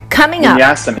coming when up. you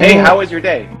ask them, hey, how was your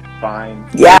day? Fine.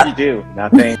 Yeah. What did you do?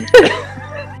 Nothing.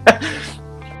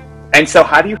 And so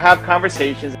how do you have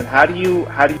conversations, and how do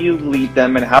you lead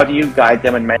them, and how do you guide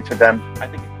them and mentor them? I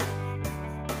think.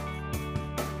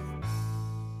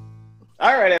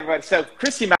 All right, everybody. So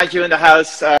Christy Maggio in the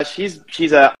house.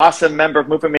 She's an awesome member of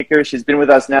Movement Makers. She's been with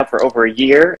us now for over a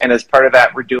year, and as part of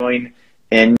that, we're doing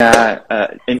an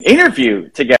interview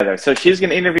together. So she's going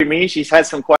to interview me. She's had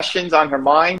some questions on her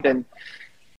mind, and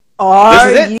Are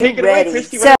this is it. you Take it ready? away,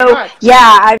 Christy. So,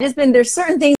 yeah, there's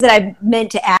certain things that I've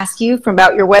meant to ask you from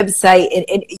about your website,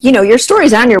 and you know, your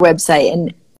story's on your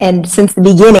website and since the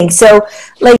beginning. So,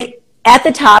 like, at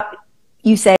the top,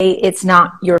 you say it's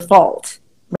not your fault,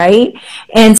 right?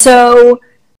 And so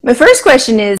my first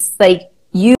question is, like,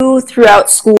 you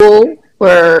throughout school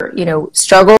were, you know,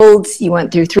 struggled, you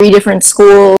went through 3 different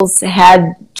schools,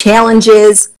 had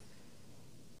challenges,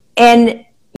 and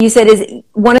you said is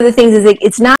one of the things is, like,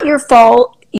 it's not your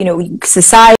fault, you know,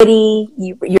 society,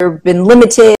 you've been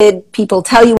limited, people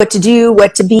tell you what to do,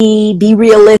 what to be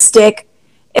realistic.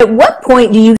 At what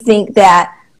point do you think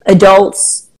that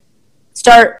adults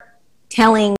start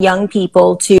telling young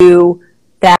people to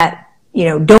that, you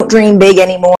know, don't dream big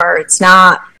anymore, it's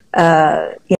not,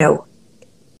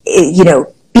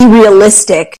 be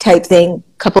realistic type thing,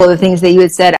 a couple of the things that you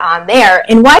had said on there,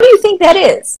 and why do you think that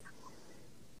is?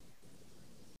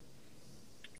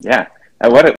 Yeah,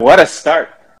 what a start.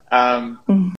 And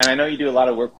I know you do a lot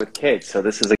of work with kids, so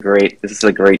this is a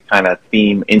great kind of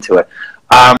theme into it.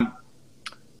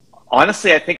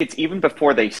 Honestly, I think it's even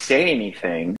before they say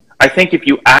anything. I think if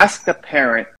you ask a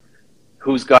parent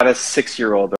who's got a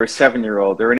 6-year-old or a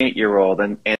 7-year-old or an 8-year-old,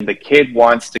 and the kid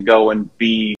wants to go and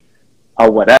be a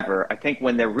whatever, I think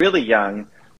when they're really young,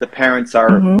 the parents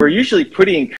we're usually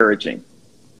pretty encouraging.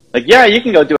 Like, yeah, you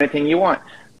can go do anything you want.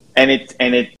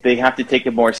 They have to take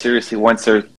it more seriously once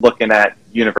they're looking at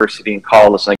university and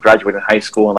college, like graduating high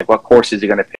school, and like what courses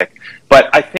you're going to pick. But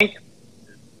I think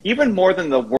even more than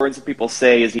the words that people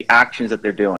say is the actions that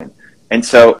they're doing. And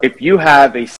so if you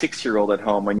have a 6-year-old at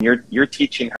home and you're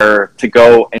teaching her to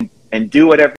go and do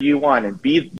whatever you want and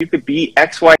you could be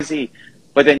X, Y, Z,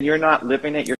 but then you're not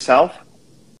living it yourself,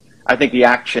 I think the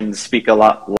actions speak a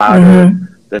lot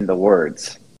louder than the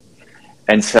words.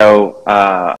 And so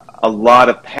a lot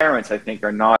of parents, I think,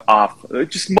 are not off.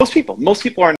 Just most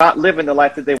people are not living the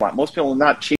life that they want. Most people are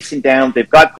not chasing down. They've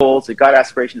got goals, they've got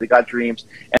aspirations, they've got dreams,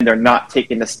 and they're not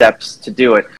taking the steps to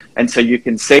do it. And so you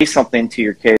can say something to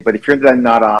your kid, but if you're then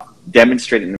not off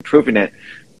demonstrating and improving it,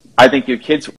 I think your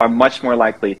kids are much more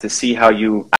likely to see how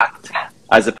you act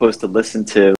as opposed to listen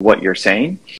to what you're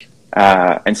saying.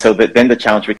 And so then the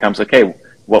challenge becomes, okay,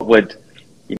 what would,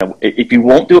 you know, if you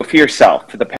won't do it for yourself,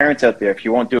 for the parents out there, if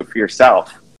you won't do it for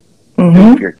yourself, do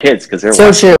it for your kids, because they're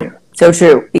watching you. So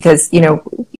true. Because, you know,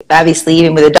 obviously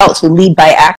even with adults, we lead by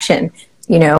action.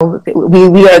 You know,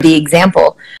 we are the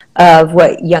example of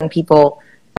what young people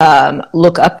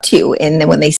look up to. And then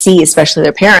when they see, especially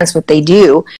their parents, what they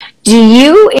do. Do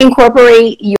you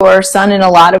incorporate your son in a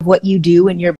lot of what you do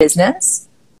in your business?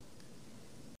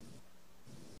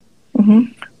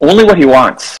 Only what he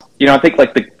wants. You know, I think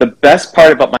like the best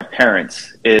part about my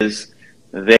parents is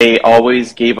they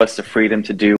always gave us the freedom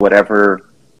to do whatever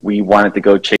we wanted to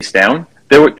go chase down.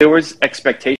 There was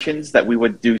expectations that we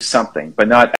would do something, but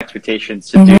not expectations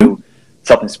to do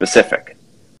something specific,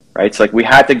 right? So like we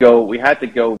had to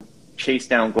go chase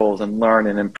down goals and learn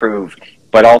and improve.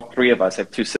 But all 3 of us, I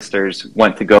have 2 sisters,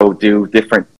 went to go do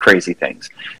different crazy things.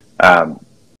 And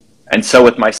so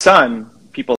with my son,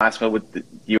 people ask me, do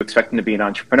you expect him to be an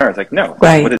entrepreneur? It's like, no.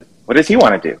 Right. What does he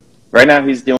want to do? Right now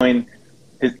he's doing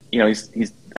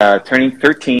he's turning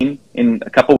 13 in a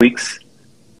couple weeks,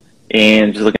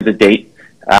 and just looking at the date,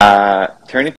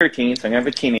 turning 13, so I'm gonna have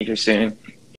a teenager soon,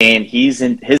 and he's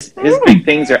in his big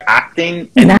things are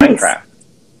acting and Minecraft.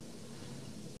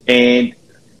 And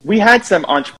we had some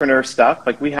entrepreneur stuff,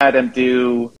 like we had him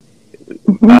do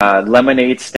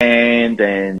lemonade stand,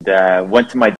 and went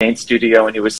to my dance studio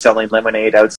and he was selling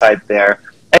lemonade outside there.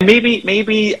 And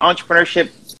maybe entrepreneurship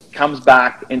comes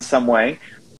back in some way.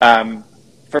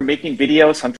 For making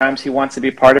videos, sometimes he wants to be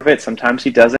part of it, sometimes he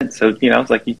doesn't. So, you know, it's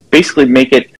like you basically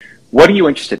make it, what are you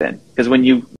interested in? Because when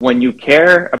you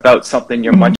care about something,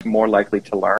 you're much more likely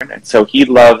to learn. And so he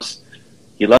loves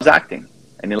acting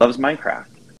and he loves Minecraft.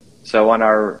 So on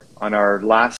our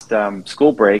last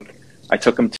school break, I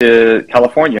took him to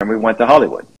California and we went to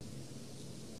Hollywood.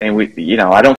 And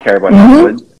I don't care about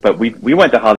Hollywood, but we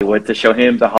went to Hollywood to show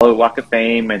him the Hollywood Walk of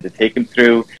Fame and to take him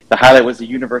through. The highlight was the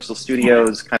Universal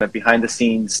Studios kind of behind the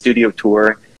scenes studio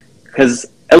tour, because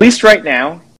at least right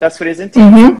now, that's what he's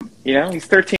into. You know, he's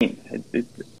 13.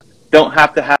 don't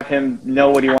have to have him know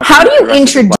what he wants How to do do. you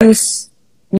introduce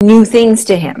new things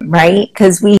to him, right?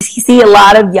 Because we see a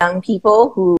lot of young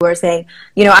people who are saying,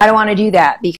 you know, I don't want to do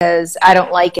that because I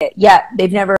don't like it. Yet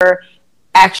they've never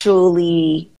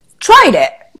actually tried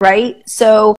it, right?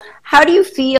 So how do you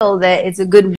feel that it's a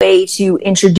good way to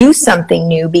introduce something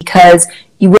new, because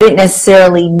you wouldn't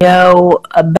necessarily know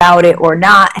about it or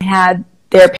not had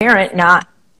their parent not,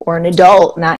 or an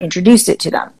adult not introduced it to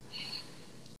them?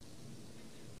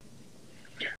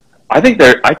 I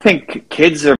think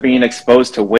kids are being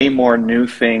exposed to way more new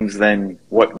things than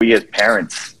what we as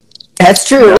parents. That's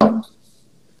true.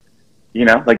 You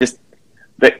know, like just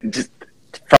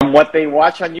from what they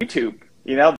watch on YouTube.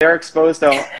 You know, they're exposed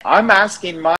to. I'm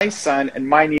asking my son and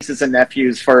my nieces and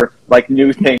nephews for like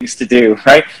new things to do.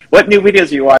 Right? What new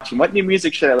videos are you watching? What new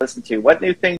music should I listen to? What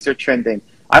new things are trending?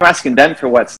 I'm asking them for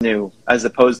what's new, as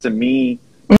opposed to me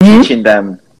teaching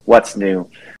them what's new.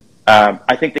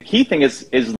 I think the key thing is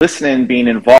listening, being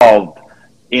involved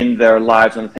in their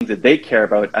lives and the things that they care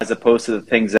about, as opposed to the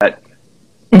things that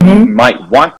you might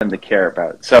want them to care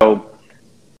about. So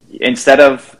instead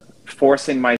of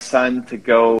forcing my son to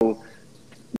go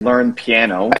learn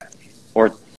piano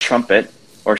or trumpet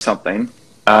or something,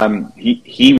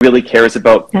 he really cares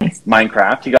about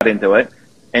Minecraft. He got into it,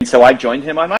 and so I joined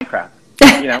him on Minecraft.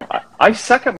 You know, I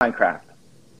suck at Minecraft.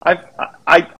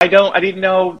 I didn't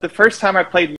know, the first time I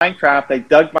played Minecraft, I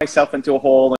dug myself into a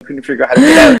hole and couldn't figure out how to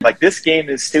get out. Like, this game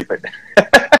is stupid.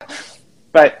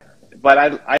 but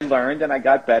I learned and I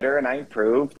got better and I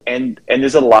improved, and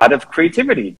there's a lot of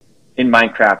creativity in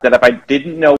Minecraft that if I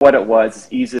didn't know what it was, it's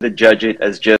easy to judge it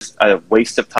as just a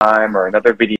waste of time or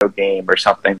another video game or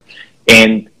something.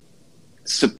 And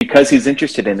so because he's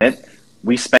interested in it,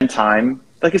 we spend time,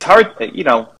 like, it's hard, you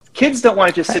know, kids don't want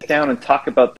to just sit down and talk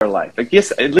about their life. I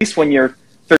guess at least when you're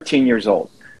 13 years old,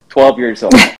 12 years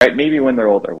old, right? Maybe when they're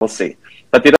older, we'll see.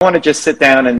 But they don't want to just sit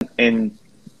down and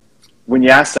when you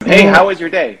ask them, hey, how was your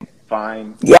day?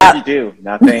 Fine. Yeah. What did you do?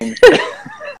 Nothing.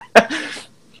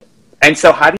 And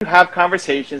so how do you have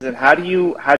conversations, and how do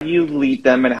you lead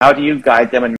them, and how do you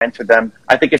guide them and mentor them?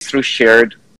 I think it's through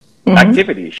shared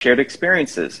activities, shared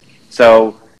experiences.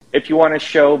 So if you want to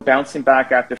show bouncing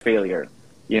back after failure,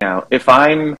 you know, if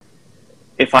I'm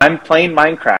playing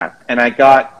Minecraft and I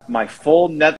got my full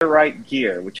netherite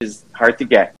gear, which is hard to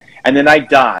get, and then I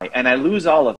die and I lose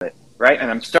all of it, right?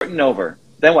 And I'm starting over.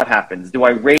 Then what happens? Do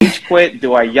I rage quit?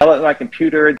 Do I yell at my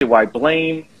computer? Do I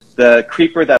blame the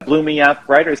creeper that blew me up,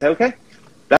 right? Or say, okay,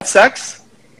 that sucks.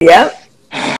 Yeah.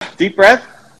 Deep breath.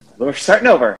 We're starting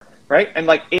over, right? And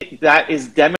like that is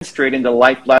demonstrating the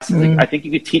life lessons. I think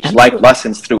you could teach life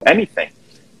lessons through anything.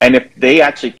 And if they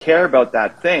actually care about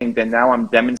that thing, then now I'm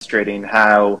demonstrating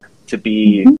how to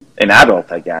be an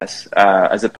adult, I guess,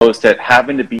 as opposed to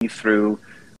having to be through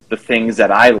the things that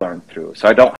I learned through. So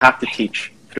I don't have to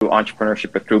teach through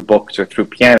entrepreneurship or through books or through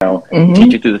piano.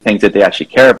 Teach it through the things that they actually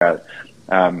care about.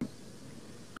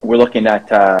 We're looking at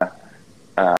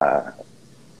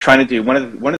trying to do one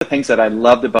of the things that I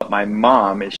loved about my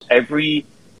mom is every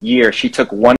year she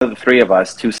took one of the three of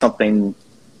us to something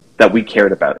that we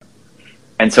cared about.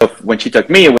 And so when she took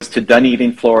me, it was to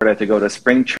Dunedin, Florida, to go to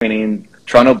spring training,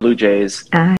 Toronto Blue Jays,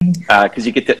 because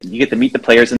you get to meet the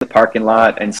players in the parking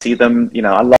lot and see them. You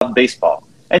know, I love baseball,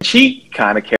 and she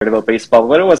kind of cared about baseball,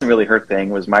 but it wasn't really her thing;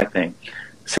 it was my thing.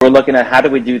 So we're looking at how do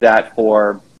we do that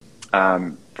for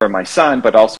my son,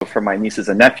 but also for my nieces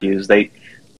and nephews. They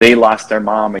lost their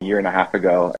mom a year and a half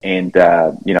ago, and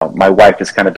you know, my wife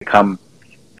has kind of become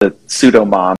the pseudo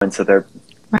mom, and so they're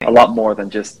a lot more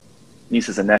than just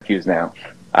nieces and nephews now.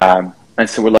 And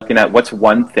so we're looking at what's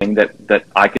one thing that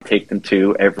I could take them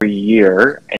to every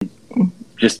year and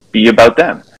just be about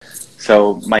them.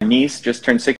 So my niece just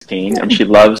turned 16 and she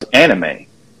loves anime.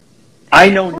 I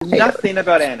know nothing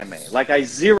about anime, like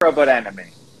zero about anime.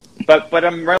 But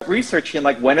I'm researching,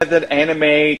 like, when are the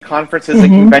anime conferences and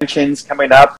conventions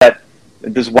coming up? That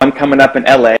there's one coming up in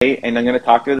LA, and I'm going to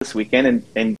talk to her this weekend,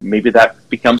 and maybe that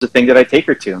becomes a thing that I take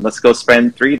her to. And let's go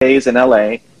spend 3 days in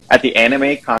LA at the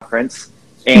anime conference,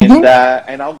 and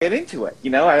I'll get into it.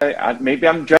 You know, I maybe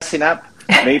I'm dressing up,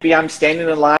 maybe I'm standing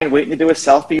in line waiting to do a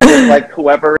selfie with like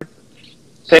whoever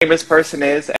famous person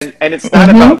is, and it's not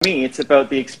about me; it's about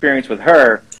the experience with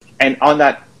her. And on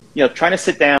that, you know, trying to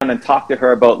sit down and talk to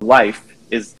her about life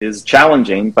is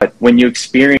challenging. But when you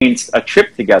experience a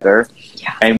trip together,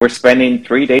 and we're spending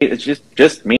 3 days, it's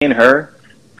just me and her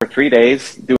for 3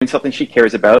 days doing something she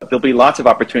cares about. There'll be lots of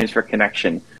opportunities for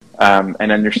connection.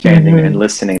 And understanding and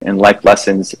listening and life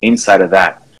lessons inside of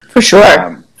that. For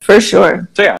sure. For sure.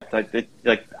 So yeah,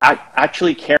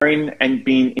 actually caring and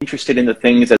being interested in the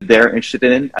things that they're interested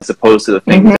in, as opposed to the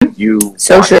things that you want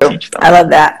to teach them. I love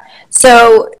that.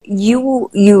 So you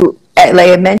like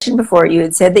I mentioned before, you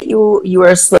had said that you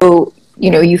were slow.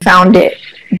 You found it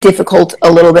difficult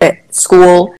a little bit.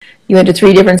 School. You went to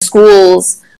 3 different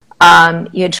schools.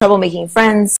 You had trouble making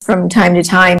friends from time to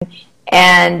time,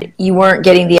 and you weren't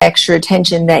getting the extra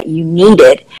attention that you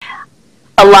needed.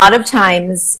 A lot of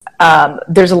times,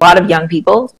 there's a lot of young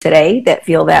people today that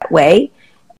feel that way.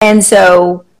 And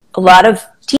so a lot of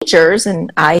teachers,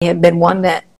 and I have been one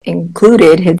that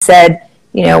included, had said,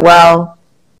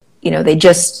 they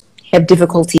just have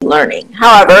difficulty learning.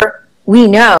 However, we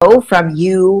know from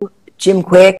you, Jim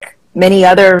Quick, many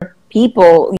other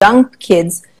people, young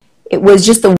kids, it was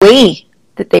just the way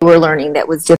that they were learning that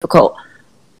was difficult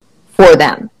for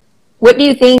them. What do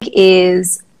you think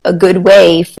is a good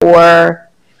way for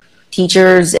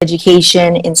teachers,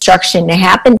 education, instruction to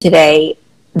happen today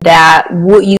that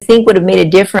what you think would have made a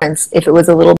difference if it was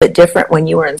a little bit different when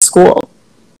you were in school?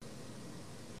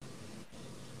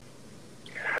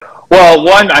 Well,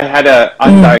 one, I had an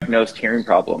undiagnosed hearing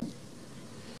problem.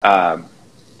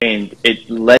 And it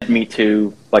led me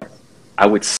to, I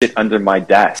would sit under my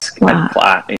desk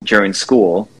during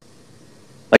school.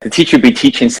 Like the teacher would be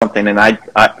teaching something, and I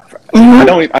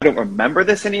don't remember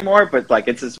this anymore, but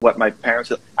this is what my parents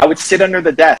did. I would sit under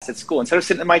the desk at school. Instead of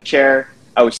sitting in my chair,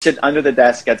 I would sit under the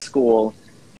desk at school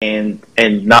and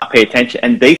not pay attention.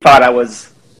 And they thought I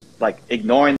was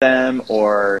ignoring them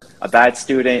or a bad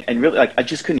student, and really I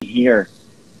just couldn't hear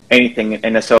anything.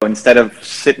 And so instead of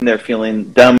sitting there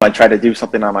feeling dumb, I tried to do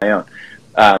something on my own.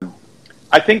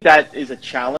 I think that is a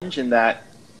challenge in that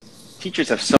teachers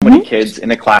have so many kids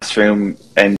in a classroom,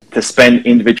 and to spend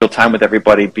individual time with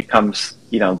everybody becomes,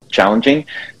 challenging.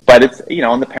 But it's,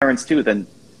 on the parents too. Then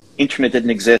internet didn't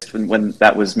exist when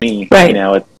that was me.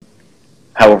 Right.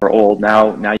 However old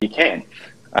now you can.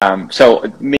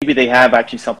 So maybe they have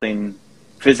actually something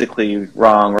physically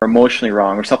wrong or emotionally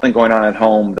wrong or something going on at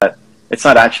home that it's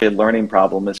not actually a learning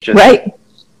problem. It's just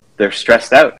they're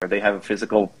stressed out or they have a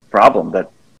physical problem that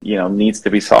needs to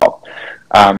be solved.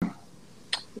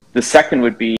 The second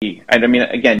would be, and I mean,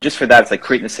 again, just for that, it's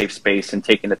creating a safe space and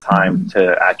taking the time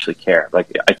to actually care. I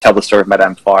tell the story of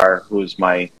Madame Farr, who was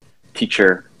my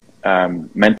teacher,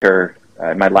 mentor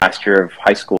in my last year of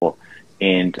high school.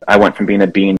 And I went from being a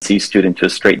B and C student to a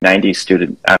straight 90s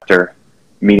student after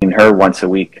meeting her once a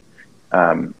week.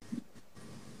 I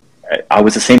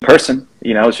was the same person,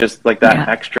 it was just that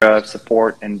extra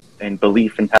support and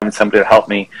belief in having somebody to help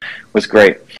me was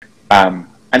great.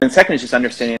 And then second is just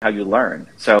understanding how you learn.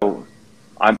 So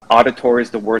auditory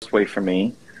is the worst way for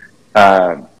me.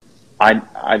 I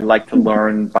like to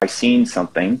learn by seeing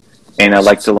something, and I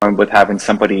like to learn with having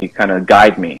somebody kind of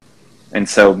guide me. And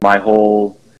so my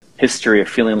whole history of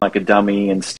feeling like a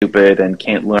dummy and stupid and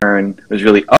can't learn was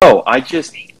really, I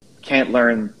just can't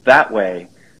learn that way.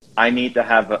 I need to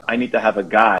have a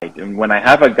guide. And when I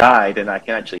have a guide and I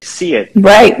can actually see it,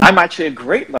 I'm actually a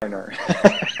great learner.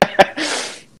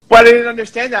 But I didn't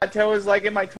understand that until I was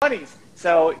in my 20s.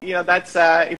 So, that's,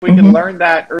 if we can learn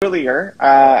that earlier,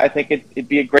 I think it'd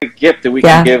be a great gift that we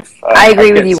can give. I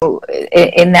agree with you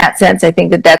in that sense. I think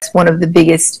that that's one of the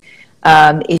biggest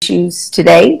issues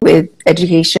today with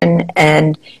education.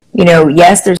 And,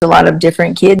 yes, there's a lot of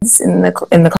different kids in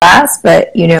the class,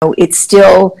 but, it's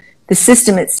still, the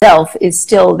system itself is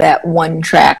still that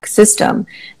one-track system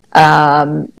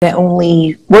that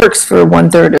only works for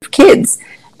 1/3 of kids.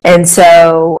 And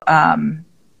so,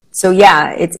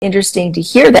 it's interesting to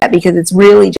hear that because it's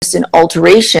really just an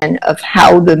alteration of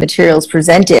how the material is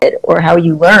presented or how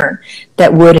you learn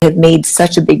that would have made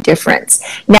such a big difference.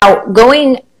 Now,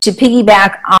 going to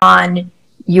piggyback on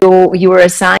you were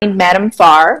assigned Madame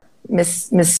Farr, Miss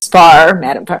Farr,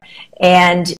 Madame Farr,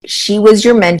 and she was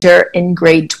your mentor in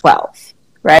grade 12,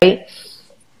 right?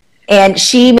 And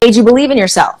she made you believe in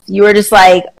yourself. You were just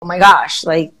like, oh my gosh,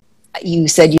 you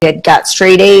said you had got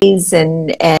straight A's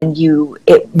and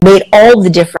it made all the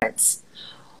difference.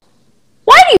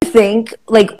 Why do you think,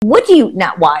 what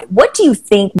do you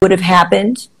think would have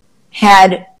happened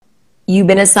had you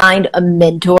been assigned a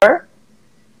mentor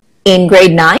in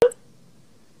grade 9?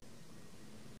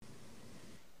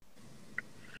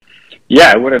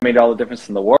 Yeah, it would have made all the difference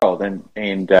in the world.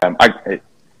 And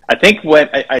I think when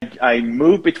I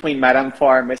moved between Madame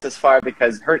Farr and Mrs. Farr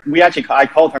because I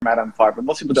called her Madame Farr, but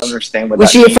most people don't understand what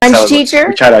that means. Was she a French teacher?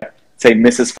 We try to say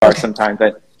Mrs. Farr sometimes,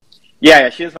 but yeah,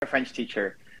 she was my French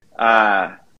teacher.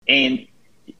 And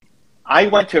I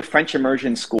went to a French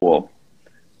immersion school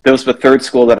There was the third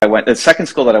school that I went, the second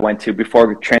school that I went to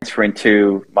before transferring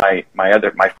to my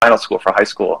final school for high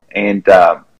school. And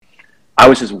I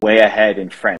was just way ahead in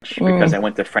French because I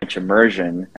went to French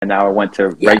immersion, and now I went to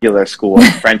regular school,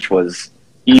 and French was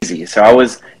easy. So I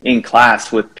was in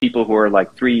class with people who were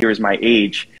like 3 years my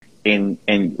age and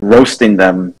roasting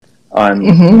them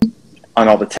on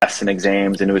all the tests and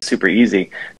exams, and it was super easy.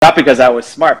 Not because I was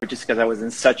smart, but just because I was in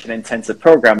such an intensive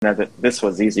program that this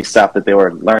was easy stuff that they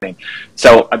were learning.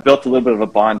 So I built a little bit of a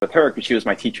bond with her because she was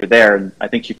my teacher there, and I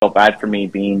think she felt bad for me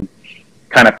being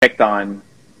kind of picked on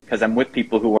because I'm with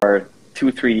people who are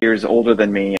 2-3 years older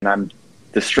than me, and I'm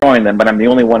destroying them, but I'm the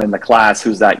only one in the class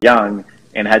who's that young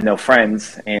and had no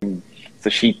friends, and so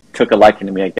she took a liking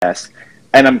to me, I guess.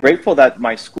 And I'm grateful that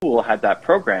my school had that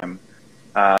program.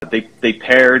 They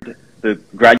paired the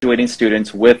graduating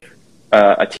students with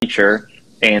a teacher,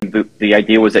 and the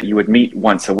idea was that you would meet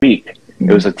once a week.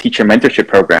 It was a teacher mentorship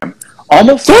program.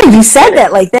 Almost. Yeah, you said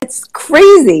that, like, that's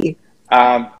crazy.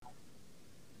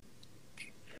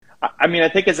 I mean, I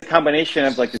think it's a combination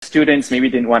of like the students maybe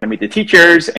didn't want to meet the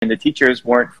teachers, and the teachers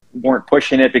weren't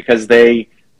pushing it because they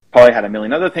probably had a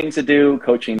million other things to do,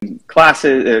 coaching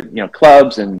classes,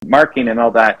 clubs and marketing and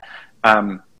all that.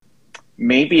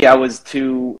 Maybe I was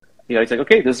too, it's like,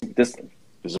 okay, this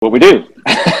is what we do.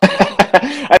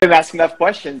 I didn't ask enough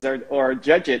questions or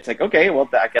judge it. It's like, okay, well,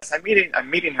 I guess I'm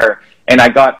meeting her, and I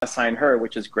got assigned her,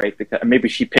 which is great because maybe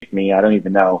she picked me. I don't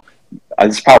even know.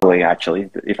 It's probably, actually,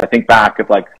 if I think back of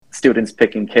like students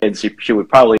picking kids, she would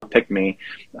probably pick me.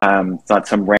 It's not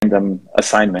some random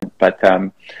assignment, but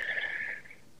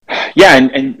yeah.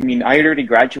 And I mean, I had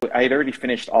already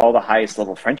finished all the highest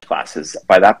level French classes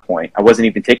by that point. I wasn't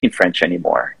even taking French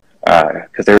anymore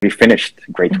because I already finished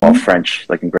grade 12 French,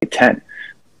 like in grade 10.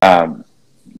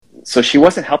 So she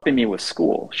wasn't helping me with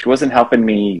school. She wasn't helping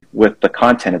me with the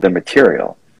content of the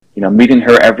material. Meeting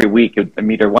her every week. I'd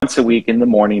meet her once a week in the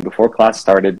morning before class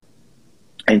started,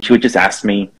 and she would just ask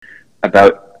me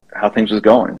about how things was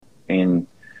going. And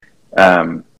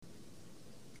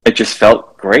it just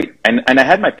felt great. And I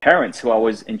had my parents who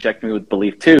always injected me with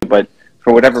belief too, but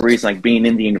for whatever reason, like being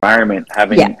in the environment,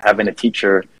 having a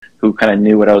teacher who kind of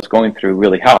knew what I was going through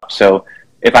really helped. So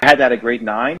if I had that at grade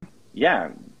 9,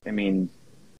 yeah, I mean,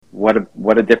 what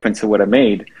a difference it would have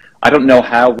made. I don't know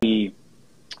how we,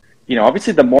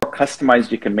 obviously the more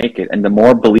customized you can make it and the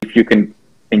more belief you can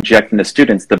inject in the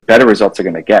students, the better results are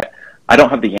going to get. I don't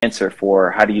have the answer for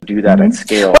how do you do that at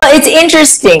scale. Well, it's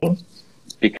interesting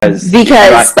because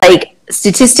like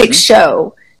statistics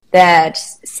show that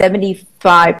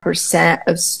 75%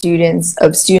 of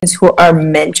students who are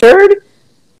mentored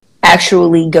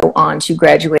actually go on to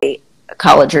graduate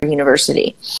college or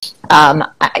university.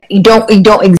 You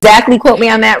don't exactly quote me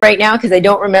on that right now because I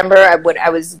don't remember. I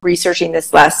was researching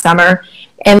this last summer,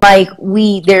 and like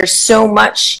there's so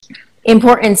much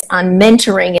importance on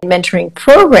mentoring and mentoring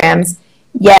programs,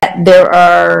 yet there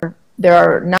are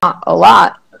not a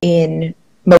lot in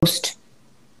most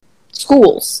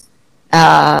schools,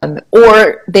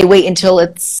 or they wait until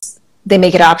they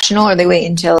make it optional, or they wait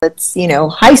until it's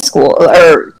high school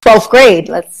or 12th grade.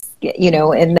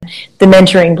 In the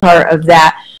mentoring part of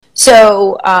that.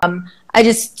 So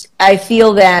I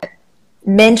feel that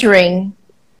mentoring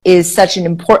is such an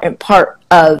important part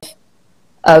of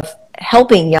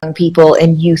helping young people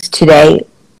and youth today,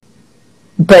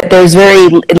 but there's very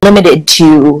limited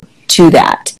to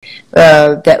that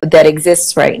that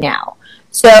exists right now.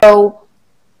 So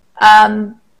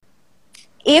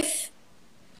if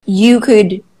you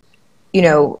could,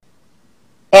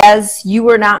 as you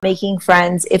were not making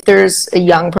friends, if there's a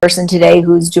young person today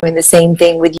who's doing the same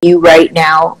thing with you right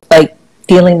now, like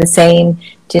feeling the same,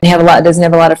 doesn't have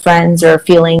a lot of friends, or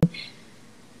feeling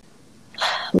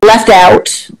left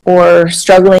out or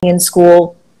struggling in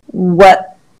school,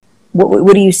 what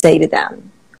do you say to them?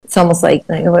 It's almost like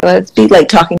let's be like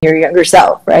talking to your younger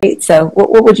self, right? So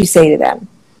what would you say to them?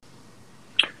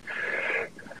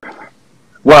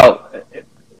 Well,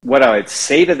 what I would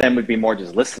say to them would be more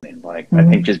just listening. Like, I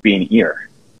think just be an ear,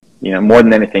 more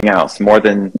than anything else, more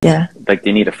than like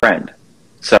they need a friend.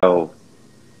 So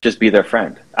just be their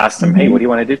friend. Ask them, hey, what do you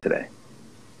want to do today?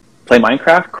 Play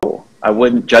Minecraft? Cool. I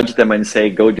wouldn't judge them and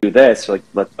say, go do this. Like,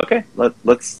 let's go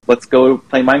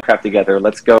play Minecraft together.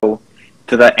 Let's go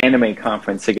to the anime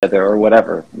conference together or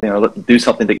whatever. Let's do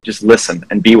something to just listen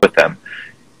and be with them.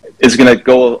 Is going to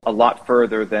go a lot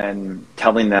further than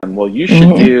telling them, well, you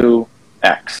should do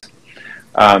X.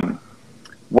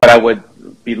 What I would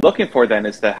be looking for then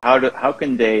is how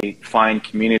can they find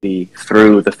community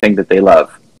through the thing that they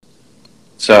love?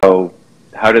 So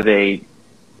how do they,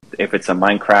 if it's a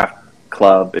Minecraft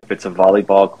club, if it's a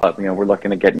volleyball club, we're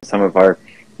looking to get some of our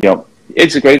you know,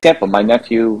 it's a great example. My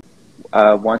nephew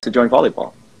wants to join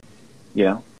volleyball. You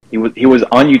know, he was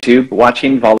on YouTube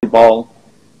watching volleyball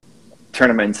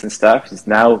tournaments and stuff. He's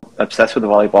now obsessed with the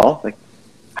volleyball. Like,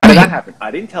 how did that happen?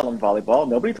 I didn't tell him volleyball.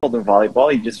 Nobody told him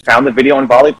volleyball. He just found the video on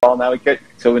volleyball.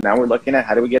 So now we're looking at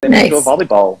how do we get him into a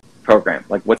volleyball program?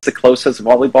 Like, what's the closest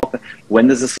volleyball? When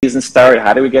does the season start?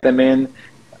 How do we get him in?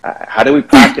 How do we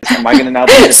practice? Am I going to now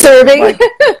be serving? Like,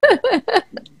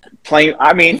 playing?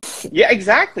 I mean, yeah,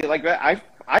 exactly. Like I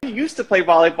used to play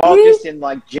volleyball just in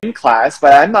like gym class,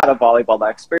 but I'm not a volleyball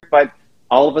expert. But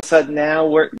all of a sudden now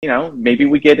maybe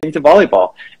we get into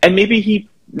volleyball, and maybe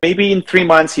in 3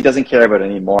 months he doesn't care about it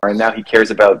anymore, and now he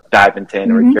cares about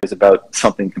badminton or he cares about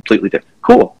something completely different.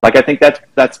 Cool. Like, I think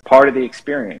that's part of the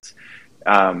experience.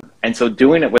 And so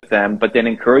doing it with them, but then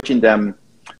encouraging them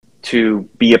to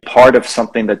be a part of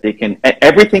something that they can.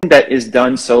 Everything that is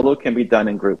done solo can be done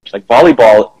in groups. Like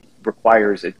volleyball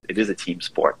requires it is a team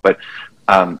sport, but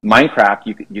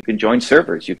Minecraft, you can join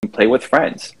servers, you can play with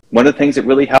friends. One of the things that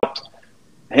really helped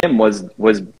him was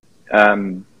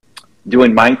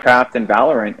doing Minecraft and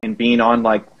Valorant and being on,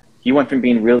 like, he went from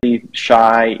being really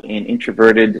shy and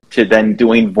introverted to then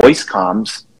doing voice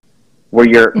comms where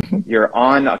you're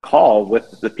on a call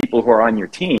with the people who are on your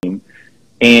team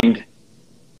and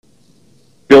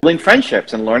building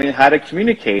friendships and learning how to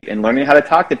communicate and learning how to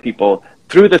talk to people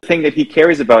through the thing that he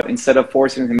cares about, instead of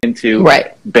forcing him into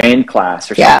band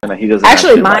class or something that he doesn't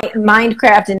actually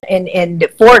Minecraft and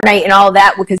Fortnite and all of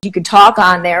that, because you could talk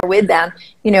on there with them.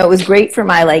 You know, it was great for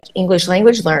my like English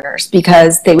language learners,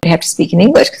 because they would have to speak in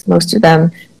English, because most of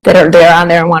them that are there on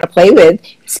there and want to play with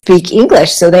speak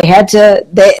English, so they had to.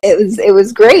 It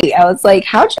was great. I was like,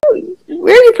 where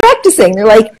are you practicing? They're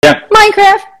like,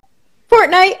 Minecraft,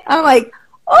 Fortnite. I'm like,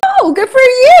 oh, good for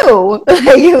you.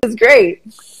 Like, it was great.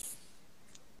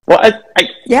 Well,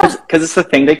 because it's the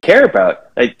thing they care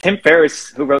about. Like Tim Ferriss,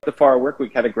 who wrote The 4 Hour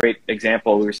Workweek, had a great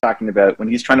example we were talking about when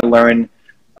he's trying to learn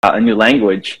a new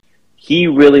language. He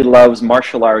really loves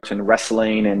martial arts and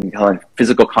wrestling and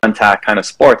physical contact kind of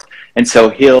sports. And so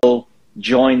he'll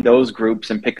join those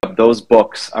groups and pick up those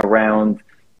books around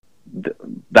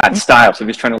that style. So if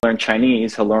he's trying to learn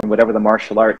Chinese, he'll learn whatever the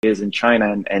martial art is in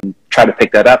China and try to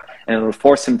pick that up. And it'll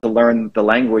force him to learn the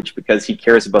language because he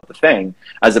cares about the thing,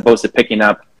 as opposed to picking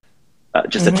up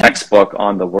just a textbook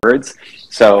on the words.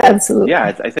 So yeah,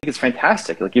 I think it's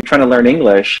fantastic. Like, you're trying to learn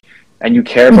English and you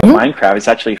care about Minecraft. It's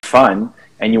actually fun,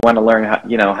 and you want to learn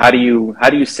how do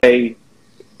you say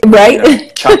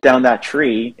chop down that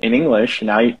tree in English.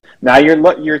 Now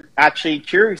you're actually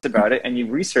curious about it, and you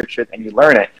research it and you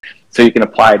learn it, so you can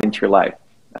apply it into your life.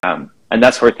 And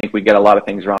that's where I think we get a lot of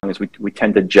things wrong, is we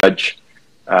tend to judge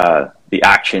the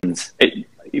actions.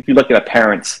 If you look at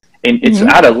parents, and it's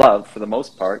out of love for the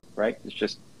most part, right? It's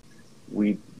just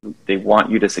they want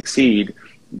you to succeed,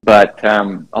 but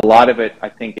a lot of it, I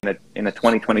think, in a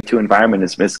 2022 environment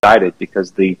is misguided,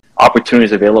 because the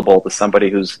opportunities available to somebody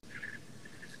who's,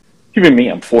 even me,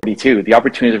 I'm 42. The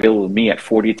opportunities available to me at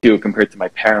 42 compared to my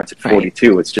parents at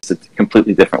 42, it's just a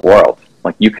completely different world.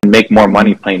 Like, you can make more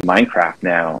money playing Minecraft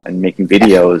now and making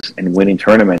videos and winning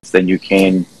tournaments than you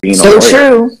can being a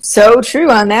lawyer. So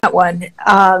true on that one.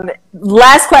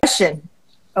 Last question,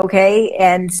 okay?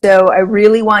 And so I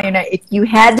really want you to know, if you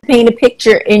had to paint a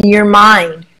picture in your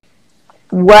mind,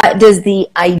 what does the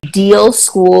ideal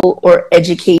school or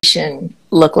education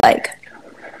look like?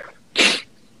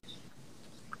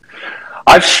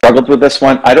 I've struggled with this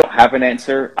one. I don't have an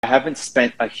answer. I haven't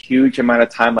spent a huge amount of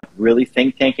time really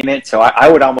think tanking it. So I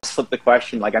would almost flip the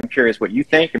question. Like, I'm curious what you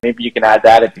think, and maybe you can add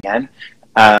that at the end.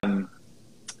 I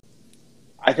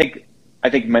think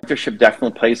mentorship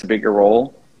definitely plays a bigger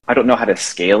role. I don't know how to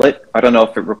scale it. I don't know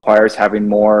if it requires having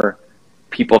more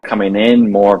people coming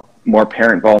in, more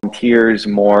parent volunteers,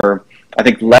 more. I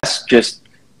think less just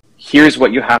here's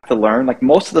what you have to learn. Like,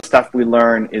 most of the stuff we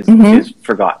learn is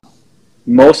forgotten.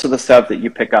 Most of the stuff that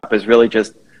you pick up is really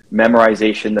just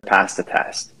memorization to pass the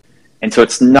test. And so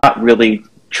it's not really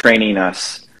training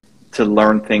us to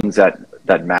learn things that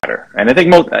matter. And I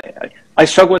think I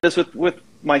struggle with this with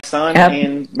my son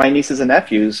and my nieces and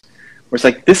nephews, where it's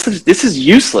like, this is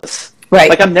useless. Right.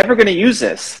 Like, I'm never going to use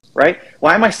this, right?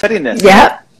 Why am I studying this?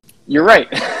 Yeah. You're right.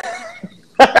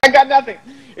 I got nothing.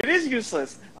 It is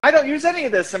useless. I don't use any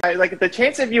of this. Like, the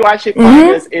chance of you actually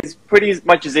applying this is pretty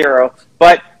much zero,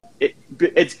 but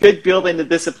it's good building the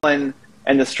discipline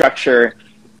and the structure.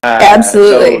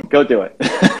 Absolutely. So go do it.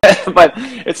 But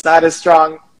it's not as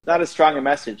strong a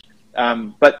message.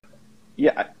 But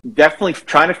yeah, definitely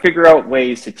trying to figure out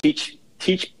ways to teach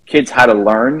kids how to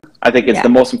learn. I think it's the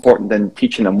most important than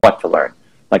teaching them what to learn.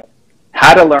 Like,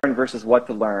 how to learn versus what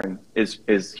to learn is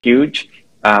huge.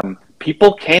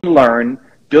 People can learn.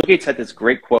 Bill Gates had this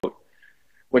great quote,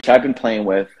 which I've been playing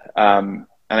with. And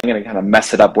I'm going to kind of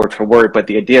mess it up word for word, but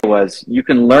the idea was you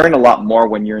can learn a lot more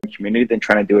when you're in community than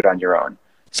trying to do it on your own.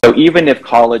 So even if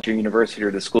college or university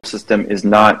or the school system is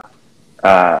not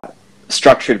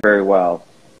structured very well,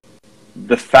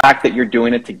 the fact that you're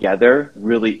doing it together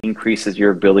really increases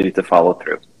your ability to follow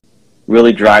through,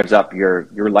 really drives up your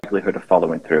likelihood of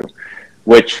following through,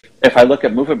 which if I look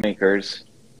at movement makers,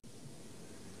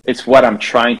 it's what I'm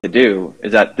trying to do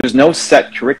is that there's no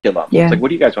set curriculum. Yeah. It's like, what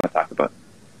do you guys want to talk about?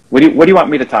 What do you want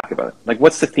me to talk about? Like,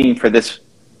 what's the theme for this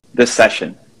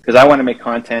session? Because I want to make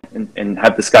content and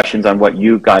have discussions on what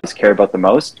you guys care about the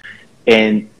most.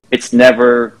 And it's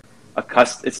never a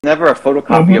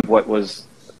photocopy of what was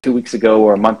 2 weeks ago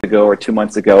or a month ago or 2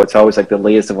 months ago. It's always like the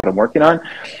latest of what I'm working on.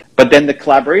 But then the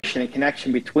collaboration and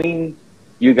connection between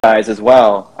you guys as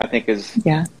well, I think is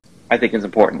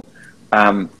important.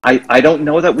 I don't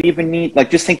know that we even need,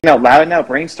 like, just thinking out loud now,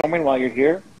 brainstorming while you're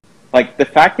here, like the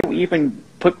fact that we even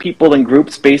put people in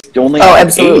groups based only on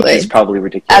age is probably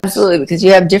ridiculous. Absolutely, because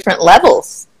you have different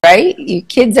levels, right? You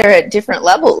kids are at different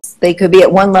levels. They could be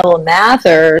at one level in math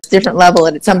or a different level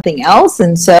at something else.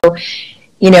 And so,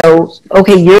 you know,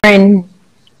 okay, you're in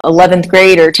 11th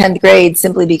grade or 10th grade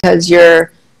simply because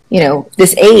you're, you know,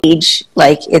 this age,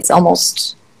 like it's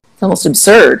almost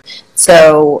absurd.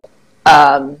 So,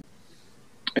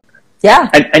 yeah.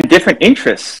 And different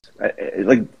interests,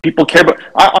 like people care about.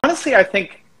 Honestly, I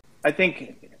think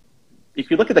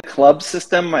if you look at the club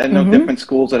system, I know different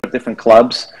schools that have different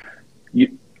clubs.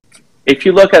 If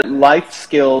you look at life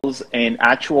skills and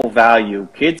actual value,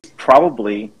 kids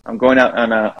probably. I'm going out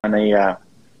on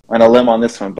a limb on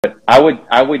this one, but I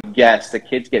would guess that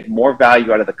kids get more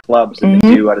value out of the clubs than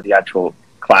they do out of the actual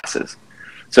classes.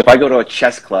 So if I go to a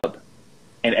chess club,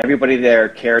 and everybody there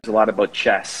cares a lot about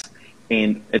chess.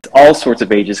 And it's all sorts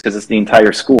of ages because it's the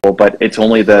entire school, but it's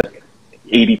only the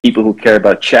 80 people who care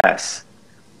about chess.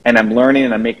 And I'm learning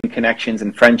and I'm making connections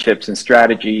and friendships and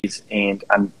strategies, and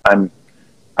I'm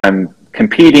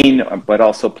competing, but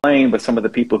also playing with some of the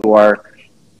people who are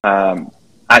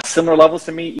at similar levels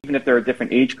to me, even if they're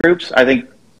different age groups. I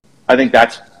think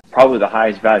that's probably the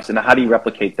highest value. So now how do you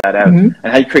replicate that out? And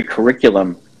how do you create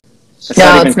curriculum? It's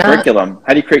not even curriculum.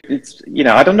 How do you create? It's, you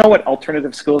know, I don't know what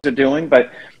alternative schools are doing,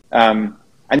 but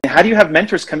and how do you have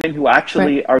mentors come in who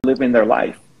actually are living their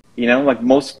life? You know, like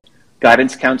most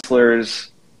guidance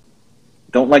counselors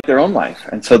don't like their own life,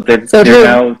 and so they're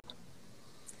now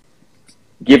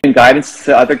giving guidance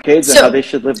to other kids on how they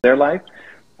should live their life.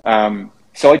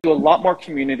 So I do a lot more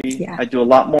community. Yeah. I do a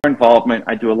lot more involvement.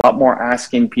 I do a lot more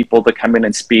asking people to come in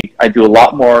and speak. I do a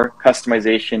lot more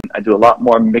customization. I do a lot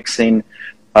more mixing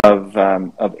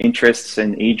of interests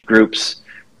and age groups.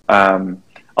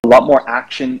 A lot more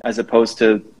action as opposed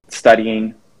to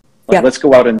studying. Like, let's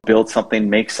go out and build something,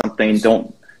 make something.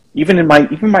 Even in my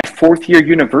 4th year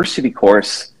university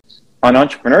course on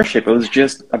entrepreneurship, it was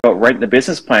just about writing a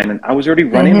business plan, and I was already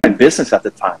running my business at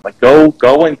the time. Like,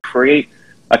 go and create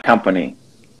a company.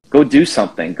 Go do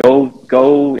something.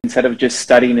 Go instead of just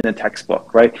studying in a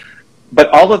textbook, right? But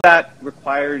all of that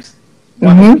requires a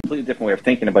completely different way of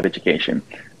thinking about education.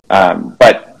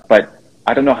 But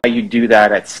I don't know how you do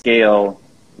that at scale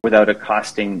without it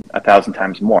costing 1,000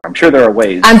 times more. I'm sure there are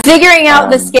ways. I'm figuring out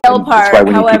the scale part.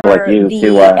 However,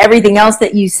 everything else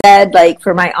that you said, like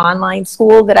for my online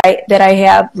school that I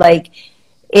have, like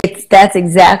that's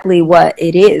exactly what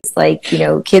it is. Like, you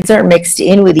know, kids are mixed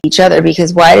in with each other,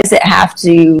 because why does it have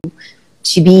to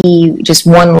be just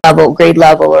one level, grade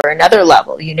level, or another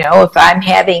level? You know, if I'm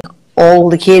having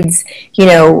all the kids, you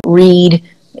know, read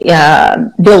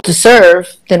Built to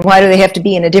Serve, then why do they have to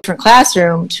be in a different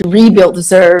classroom to read Built to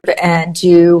Serve and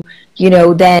to, you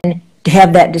know, then to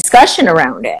have that discussion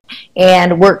around it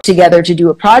and work together to do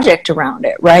a project around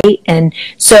it, right? And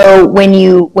so when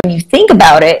you think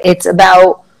about it, it's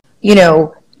about, you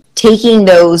know, taking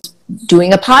those,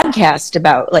 doing a podcast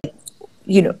about, like,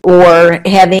 you know, or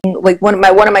having, like, one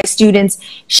of my students,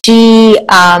 she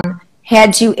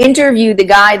had to interview the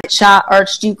guy that shot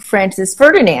Archduke Francis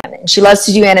Ferdinand, and she loves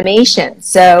to do animation.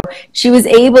 So she was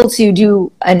able to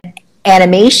do an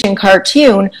animation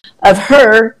cartoon of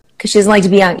her, because she doesn't like to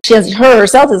be on, her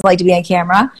herself doesn't like to be on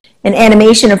camera, an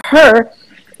animation of her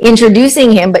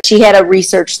introducing him, but she had to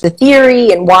research the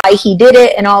theory and why he did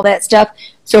it and all that stuff.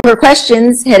 So her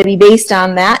questions had to be based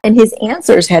on that, and his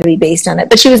answers had to be based on it.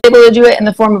 But she was able to do it in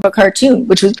the form of a cartoon,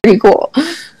 which was pretty cool.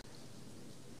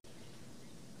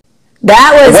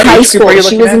 That was high school.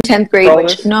 She was in 10th grade.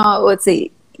 She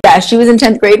was in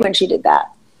 10th grade when she did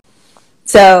that.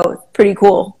 So, pretty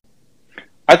cool.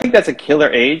 I think that's a killer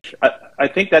age. I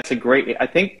think that's a great, I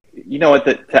think, you know what,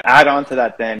 to add on to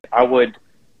that then,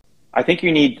 I think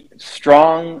you need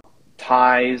strong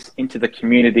ties into the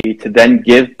community to then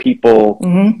give people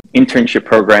internship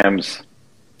programs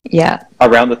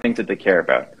around the things that they care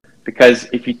about. Because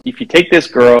if you take this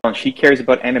girl and she cares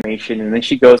about animation and then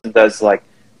she goes and does like,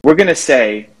 we're going to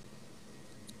say,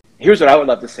 here's what I would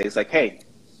love to say is like, hey,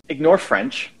 ignore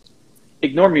French,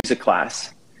 ignore music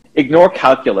class, ignore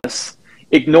calculus,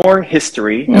 ignore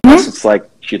history, unless it's like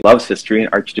she loves history and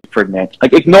Archduke Ferdinand.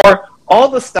 Like, ignore all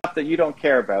the stuff that you don't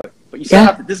care about, but you still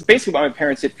have to, this is basically what my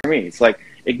parents did for me. It's like,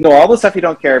 ignore all the stuff you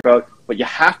don't care about, but you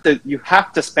have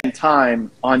to spend time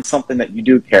on something that you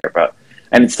do care about.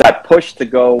 And it's that push to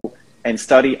go and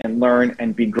study and learn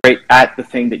and be great at the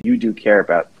thing that you do care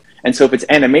about. And so if it's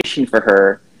animation for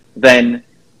her, then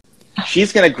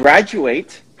she's going to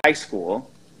graduate high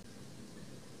school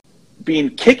being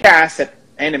kick-ass at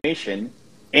animation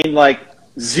and like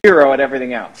 0 at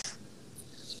everything else.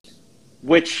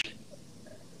 Which,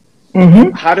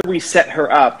 how do we set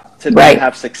her up to then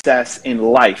have success in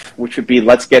life? Which would be,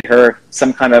 let's get her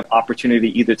some kind of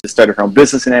opportunity either to start her own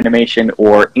business in animation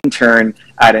or intern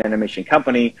at an animation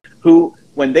company who,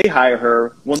 when they hire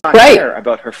her, will not care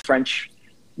about her French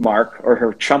mark or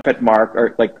her trumpet mark,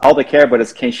 or like all they care about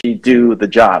is can she do the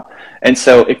job. And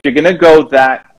so if you're going to go that